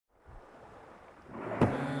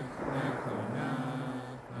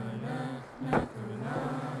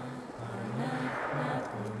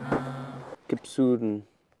Psuren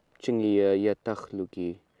Chingia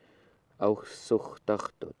Yatachluki auch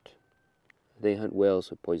Suchtachtot. They hunt whales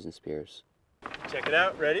with poison spears. Check it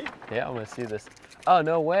out, ready? Yeah, I want to see this. Oh,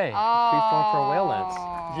 no way. Freeform for a whale lance.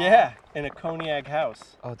 Yeah, in a Kodiak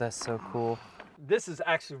house. Oh, that's so cool. This is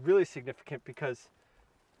actually really significant because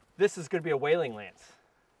this is going to be a whaling lance.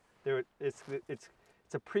 It's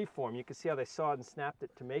a preform. You can see how they sawed and snapped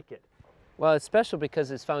it to make it. Well, it's special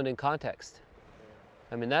because it's found in context.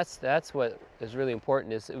 I mean, that's what is really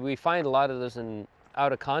important. Is we find a lot of those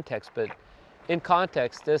out of context, but in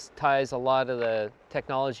context, this ties a lot of the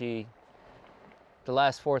technology, the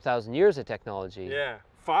last 4,000 years of technology. Yeah,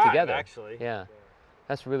 5 together. Actually. Yeah,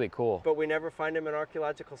 that's really cool. But we never find them in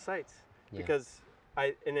archaeological sites because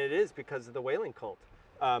and it is because of the whaling cult.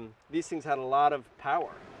 These things had a lot of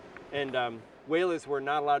power, and whalers were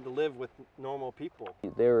not allowed to live with normal people.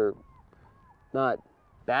 They were not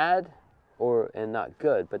bad and not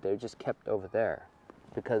good, but they're just kept over there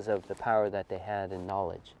because of the power that they had and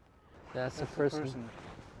knowledge. That's the the person.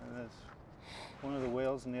 That's one of the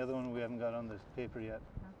whales, and the other one we haven't got on the paper yet.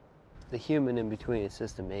 The human in between, it's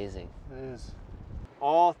just amazing. It is.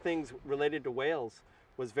 All things related to whales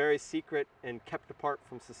was very secret and kept apart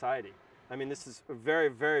from society. I mean, this is a very,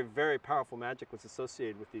 very, very powerful magic was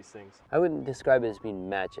associated with these things. I wouldn't describe it as being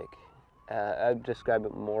magic. I'd describe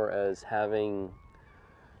it more as having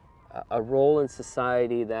a role in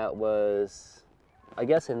society that was, I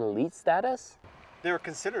guess, an elite status. They were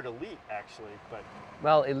considered elite, actually, but...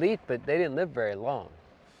 Well, elite, but they didn't live very long.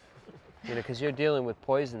 You know, because you're dealing with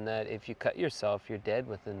poison that if you cut yourself, you're dead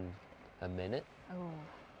within a minute. Oh.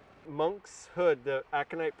 Monk's hood, the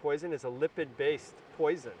aconite poison, is a lipid-based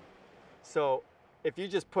poison. So if you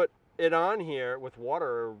just put it on here with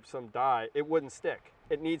water or some dye, it wouldn't stick.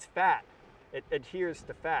 It needs fat. It adheres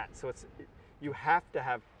to fat. So you have to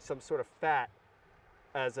have some sort of fat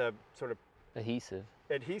as a sort of Adhesive.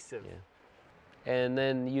 adhesive. Yeah. And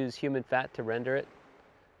then use human fat to render it,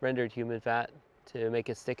 rendered human fat to make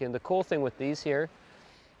it stick. And the cool thing with these here,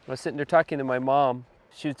 I was sitting there talking to my mom.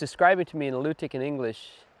 She was describing to me in Alutiiq in English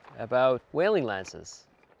about whaling lances.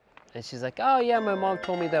 And she's like, oh yeah, my mom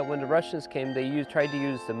told me that when the Russians came, they tried to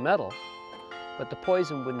use the metal, but the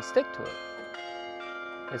poison wouldn't stick to it.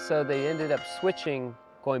 And so they ended up switching,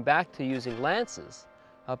 going back to using lances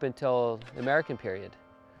up until the American period.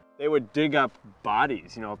 They would dig up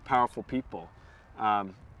bodies, you know, of powerful people,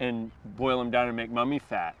 and boil them down and make mummy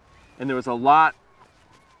fat. And there was a lot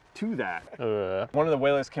to that. One of the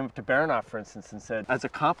whalers came up to Baronoff, for instance, and said, as a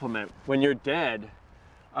compliment, when you're dead,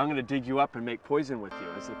 I'm going to dig you up and make poison with you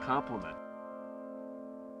as a compliment.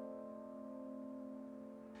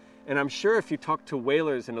 And I'm sure if you talk to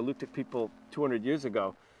whalers and Alutiiq people 200 years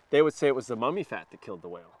ago, they would say it was the mummy fat that killed the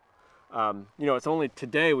whale. You know, it's only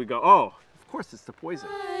today we go, oh, of course it's the poison.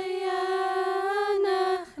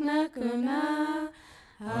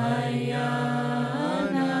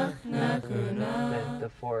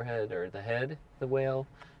 The forehead or the head, the whale,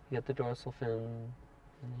 you got the dorsal fin,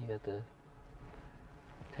 and you got the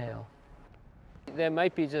tail. There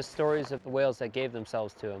might be just stories of the whales that gave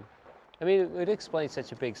themselves to him. I mean, it would explain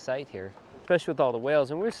such a big site here, especially with all the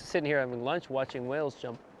whales. And we're sitting here having lunch watching whales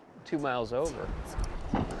jump 2 miles over.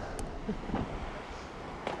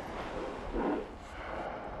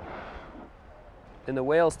 And the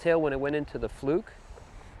whale's tail, when it went into the fluke,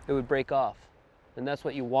 it would break off. And that's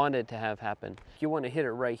what you wanted to have happen. You want to hit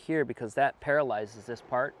it right here because that paralyzes this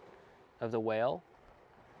part of the whale.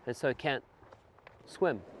 And so it can't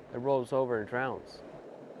swim. It rolls over and drowns.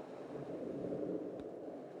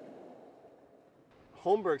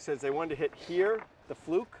 Holmberg says they wanted to hit here, the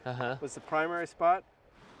fluke was the primary spot.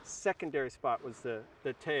 Secondary spot was the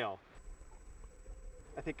tail.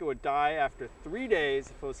 I think it would die after 3 days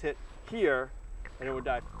if it was hit here, and it would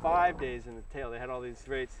die 5 days in the tail. They had all these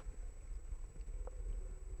rates.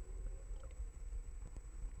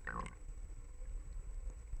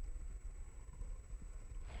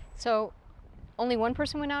 So only one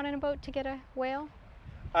person went out in a boat to get a whale?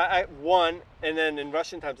 One, and then in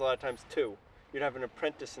Russian times, a lot of times two. You'd have an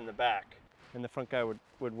apprentice in the back, and the front guy would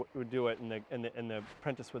do it, and the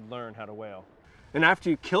apprentice would learn how to whale. And after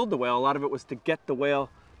you killed the whale, a lot of it was to get the whale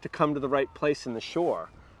to come to the right place in the shore.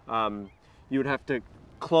 You would have to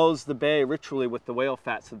close the bay ritually with the whale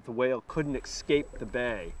fat so that the whale couldn't escape the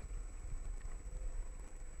bay.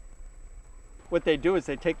 What they do is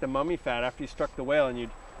they take the mummy fat after you struck the whale, and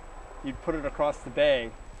you'd put it across the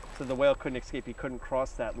bay so the whale couldn't escape. He couldn't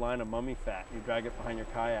cross that line of mummy fat. You drag it behind your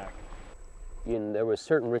kayak. And there were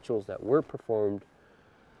certain rituals that were performed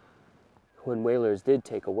when whalers did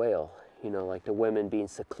take a whale. You know, like the women being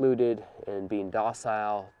secluded and being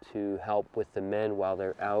docile to help with the men while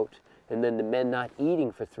they're out, and then the men not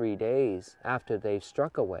eating for 3 days after they've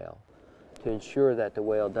struck a whale to ensure that the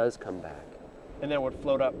whale does come back. And then it would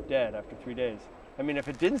float up dead after 3 days. I mean, if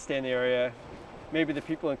it didn't stay in the area, maybe the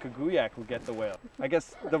people in Kodiak would get the whale. I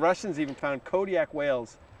guess the Russians even found Kodiak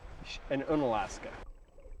whales in Unalaska.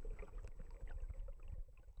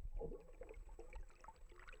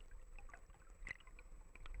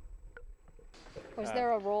 Was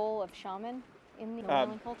there a role of shaman in the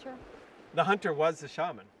whaling culture? The hunter was the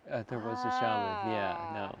shaman. There was a shaman, yeah,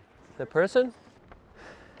 no. The person?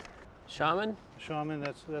 Shaman? Shaman,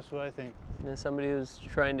 that's what I think. And somebody who's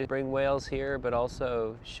trying to bring whales here, but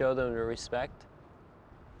also show them the respect.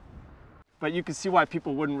 But you can see why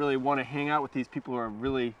people wouldn't really want to hang out with these people who are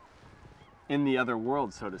really in the other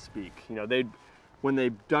world, so to speak. You know, when they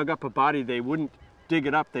dug up a body, they wouldn't dig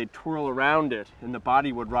it up, they'd twirl around it, and the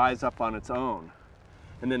body would rise up on its own.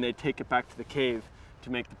 And then they'd take it back to the cave to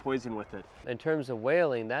make the poison with it. In terms of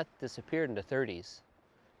whaling, that disappeared in the 30s,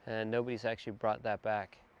 and nobody's actually brought that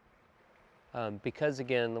back. Because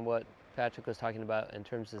again, what Patrick was talking about in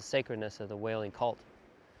terms of the sacredness of the whaling cult,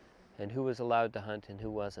 and who was allowed to hunt and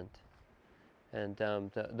who wasn't. And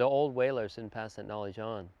the old whalers didn't pass that knowledge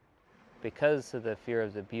on because of the fear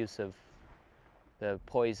of the abuse of the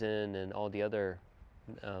poison and all the other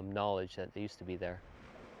knowledge that used to be there.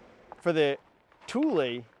 For the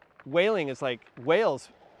Thule, whaling is like, whales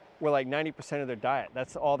were like 90% of their diet.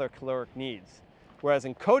 That's all their caloric needs. Whereas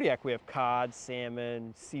in Kodiak, we have cod,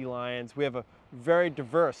 salmon, sea lions. We have a very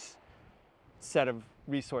diverse set of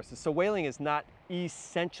resources. So whaling is not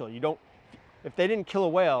essential. If they didn't kill a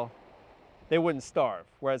whale, they wouldn't starve.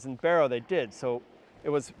 Whereas in Barrow, they did. So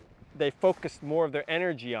they focused more of their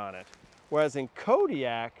energy on it. Whereas in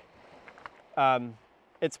Kodiak,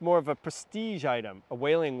 it's more of a prestige item. A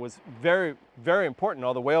whaling was very, very important,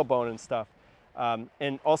 all the whalebone and stuff.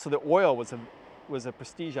 And also the oil was a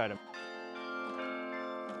prestige item.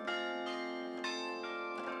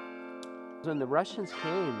 When the Russians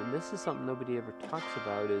came, and this is something nobody ever talks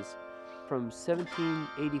about, is from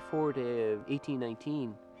 1784 to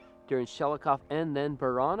 1819, during Shelikoff and then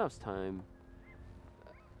Baranov's time,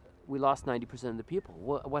 we lost 90% of the people.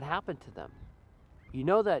 What happened to them? You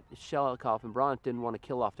know that Shelikoff and Baranov didn't want to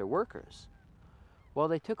kill off their workers. Well,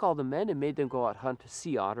 they took all the men and made them go out hunt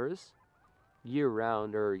sea otters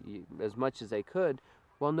year-round, or as much as they could,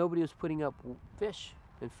 while nobody was putting up fish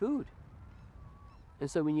and food. And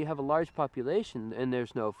so when you have a large population and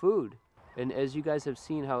there's no food, and as you guys have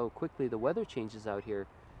seen how quickly the weather changes out here,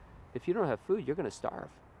 if you don't have food, you're going to starve.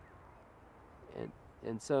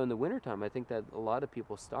 And so in the wintertime, I think that a lot of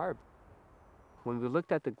people starve. When we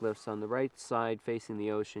looked at the glyphs, on the right side facing the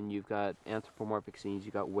ocean, you've got anthropomorphic scenes,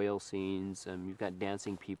 you've got whale scenes, you've got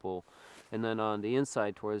dancing people. And then on the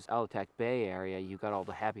inside towards Alutiiq Bay area, you've got all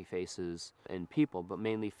the happy faces and people, but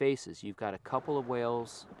mainly faces. You've got a couple of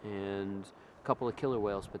whales and a couple of killer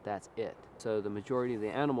whales, but that's it. So the majority of the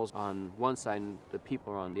animals on one side and the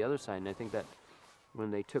people are on the other side. And I think that when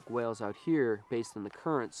they took whales out here, based on the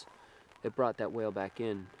currents, it brought that whale back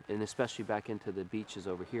in, and especially back into the beaches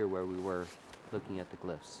over here where we were looking at the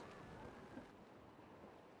glyphs.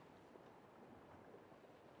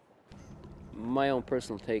 My own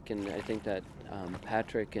personal take, and I think that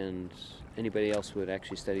Patrick and anybody else who would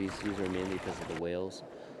actually study these are mainly because of the whales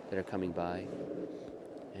that are coming by.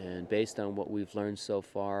 And based on what we've learned so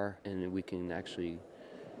far, and we can actually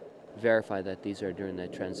verify that these are during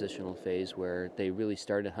that transitional phase where they really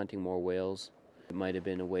started hunting more whales. It might have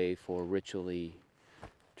been a way for ritually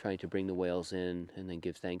trying to bring the whales in and then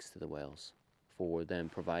give thanks to the whales for them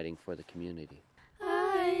providing for the community.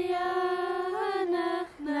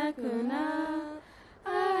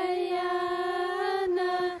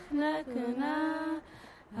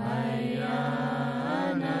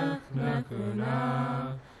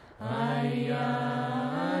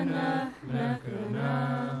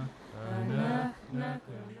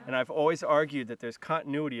 And I've always argued that there's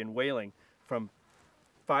continuity in whaling from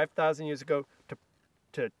 5,000 years ago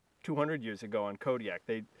to 200 years ago on Kodiak.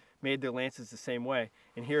 They made their lances the same way,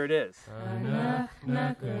 and here it is.